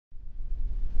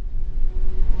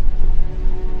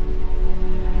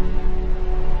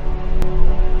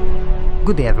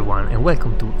Good day everyone and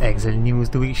welcome to Exile News,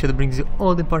 the week show that brings you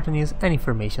all the important news and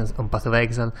information on Path of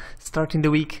Exile. Starting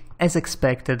the week, as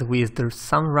expected, with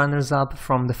some runners-up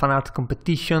from the fan art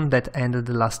competition that ended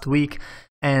last week,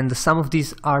 and some of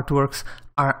these artworks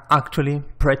are actually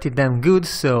pretty damn good,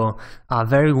 so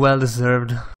very well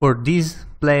deserved for these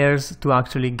players to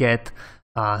actually get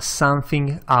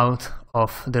something out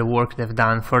of the work they've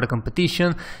done for the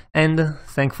competition. And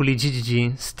thankfully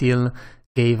GGG still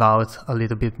gave out a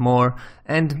little bit more,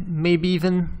 and maybe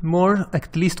even more.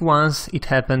 At least once it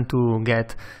happened to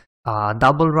get a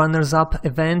double runners-up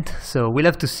event, so we'll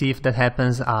have to see if that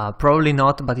happens. Probably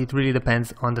not, but it really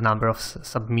depends on the number of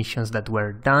submissions that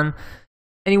were done.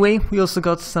 Anyway, we also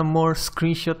got some more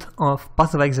screenshot of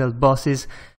Path of Exile bosses,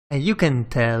 and you can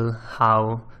tell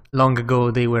how long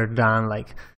ago they were done.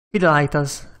 Like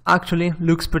Fidelita's actually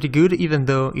looks pretty good, even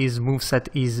though his moveset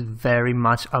is very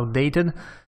much outdated.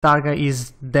 Targa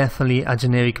is definitely a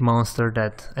generic monster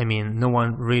that, I mean, no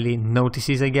one really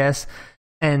notices, I guess,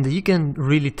 and you can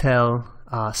really tell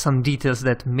some details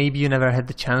that maybe you never had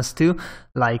the chance to.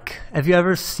 Like, have you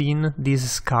ever seen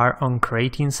this scar on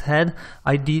Kratin's head?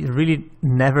 I really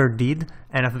never did,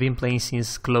 and I've been playing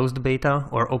since closed beta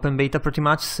or open beta pretty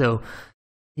much, so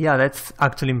yeah, that's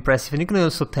actually impressive. And you can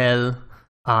also tell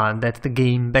that the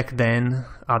game back then,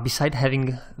 beside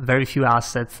having very few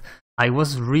assets, I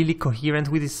was really coherent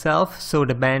with itself, so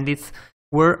the bandits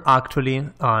were actually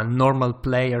normal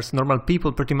players, normal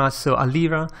people pretty much. So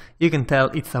Alira, you can tell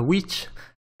it's a witch,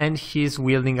 and she's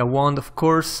wielding a wand, of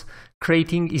course.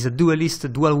 Kratin is a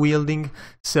duelist, dual wielding,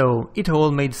 so it all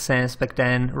made sense back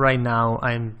then. Right now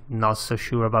I'm not so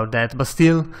sure about that, but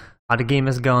still, the game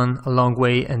has gone a long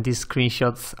way, and these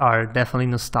screenshots are definitely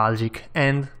nostalgic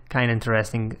and kind of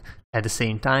interesting at the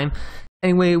same time.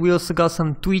 Anyway, we also got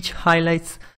some Twitch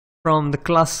highlights from the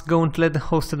class gauntlet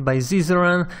hosted by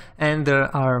Zizoran, and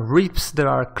there are rips, there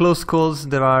are close calls,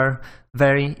 there are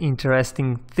very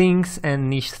interesting things and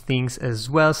niche things as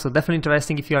well. So definitely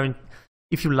interesting. If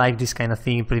you like this kind of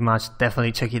thing, pretty much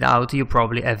definitely check it out. You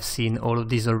probably have seen all of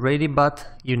these already, but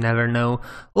you never know.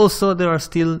 Also, there are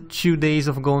still 2 days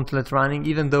of gauntlet running,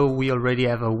 even though we already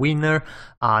have a winner.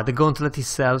 The gauntlet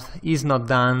itself is not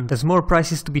done. There's more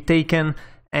prizes to be taken,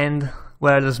 and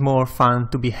where there's more fun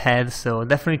to be had, so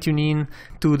definitely tune in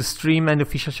to the stream and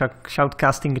official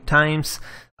shoutcasting times,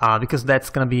 because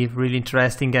that's gonna be really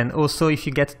interesting. And also, if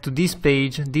you get to this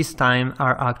page, this time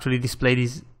are actually displayed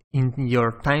in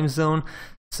your time zone,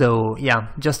 so yeah,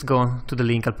 just go to the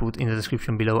link I'll put in the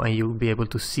description below and you'll be able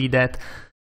to see that.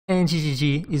 And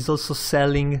GGG is also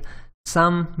selling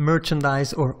some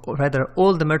merchandise, or rather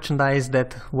all the merchandise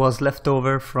that was left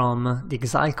over from the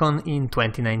ExileCon in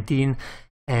 2019.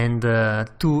 And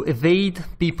to evade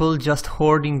people just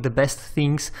hoarding the best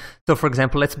things. So for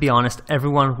example, let's be honest,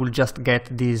 everyone will just get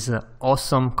these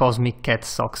awesome cosmic cat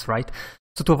socks, right?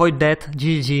 So to avoid that,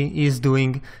 GGG is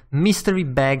doing mystery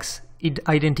bags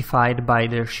identified by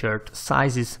their shirt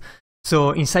sizes.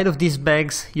 So inside of these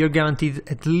bags, you're guaranteed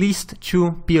at least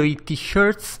 2 PoE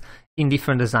t-shirts in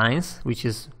different designs, which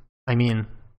is, I mean,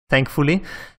 thankfully,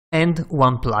 and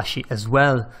 1 plushie as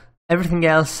well. Everything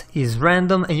else is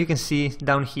random, and you can see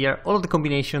down here all of the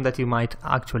combination that you might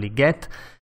actually get.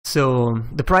 So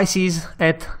the price is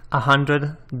at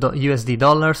 $100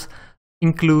 USD,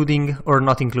 including or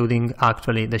not including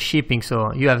actually the shipping,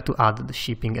 so you have to add the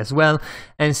shipping as well.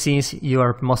 And since you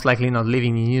are most likely not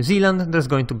living in New Zealand, there's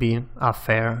going to be a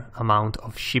fair amount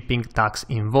of shipping tax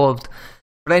involved.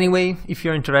 But anyway, if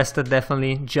you're interested,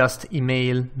 definitely just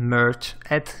email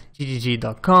merch@ggg.com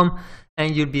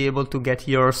and you'll be able to get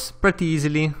yours pretty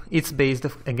easily. It's based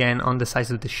again on the size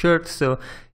of the shirt, so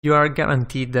you are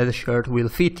guaranteed that the shirt will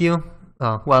fit you.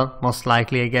 Well, most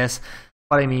likely, I guess,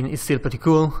 but I mean, it's still pretty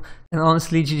cool. And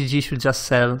honestly, GGG should just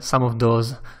sell some of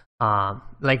those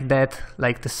like that.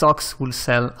 Like the socks will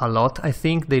sell a lot, I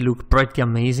think. They look pretty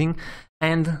amazing.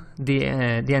 And the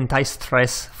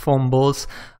anti-stress foam balls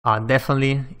are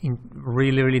definitely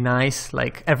really nice.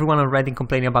 Like everyone already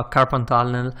complaining about Carpal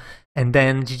Tunnel, and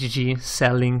then GGG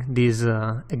selling these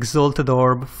Exalted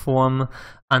Orb foam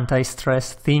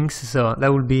anti-stress things. So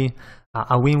that would be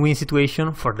a win-win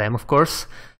situation for them, of course,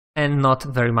 and not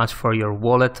very much for your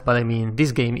wallet. But I mean,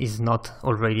 this game is not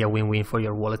already a win-win for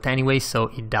your wallet anyway, so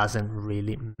it doesn't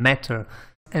really matter.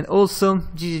 And also,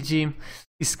 GGG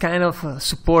is kind of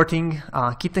supporting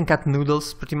Kitten Cat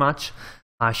Noodles pretty much.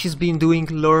 She's been doing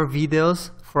lore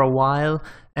videos for a while,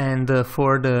 and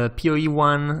for the PoE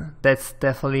one, that's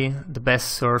definitely the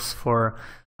best source for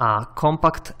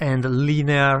compact and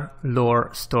linear lore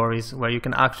stories where you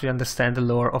can actually understand the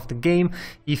lore of the game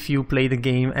if you play the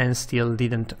game and still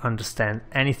didn't understand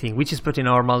anything, which is pretty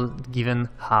normal given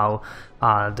how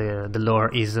the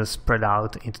lore is spread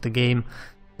out into the game.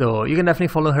 So you can definitely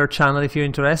follow her channel if you're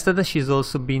interested. She's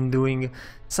also been doing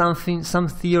some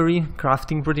theory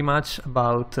crafting pretty much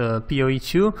about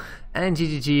PoE2 and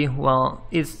GGG. Well,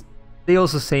 they're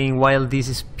also saying while this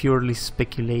is purely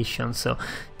speculation, so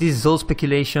this is all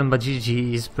speculation, but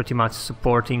GG is pretty much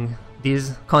supporting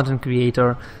this content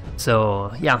creator.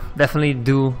 So yeah, definitely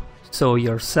do so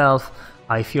yourself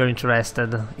if you're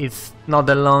interested. It's not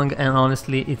that long and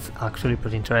honestly it's actually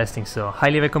pretty interesting, so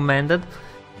highly recommended.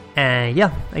 And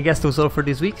yeah, I guess that was all for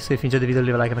this week, so if you enjoyed the video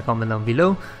leave a like and a comment down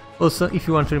below. Also, if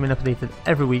you want to remain updated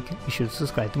every week, you should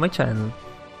subscribe to my channel.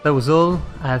 That was all.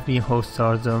 I have been host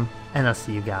Sarzo, and I'll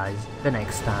see you guys the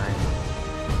next time.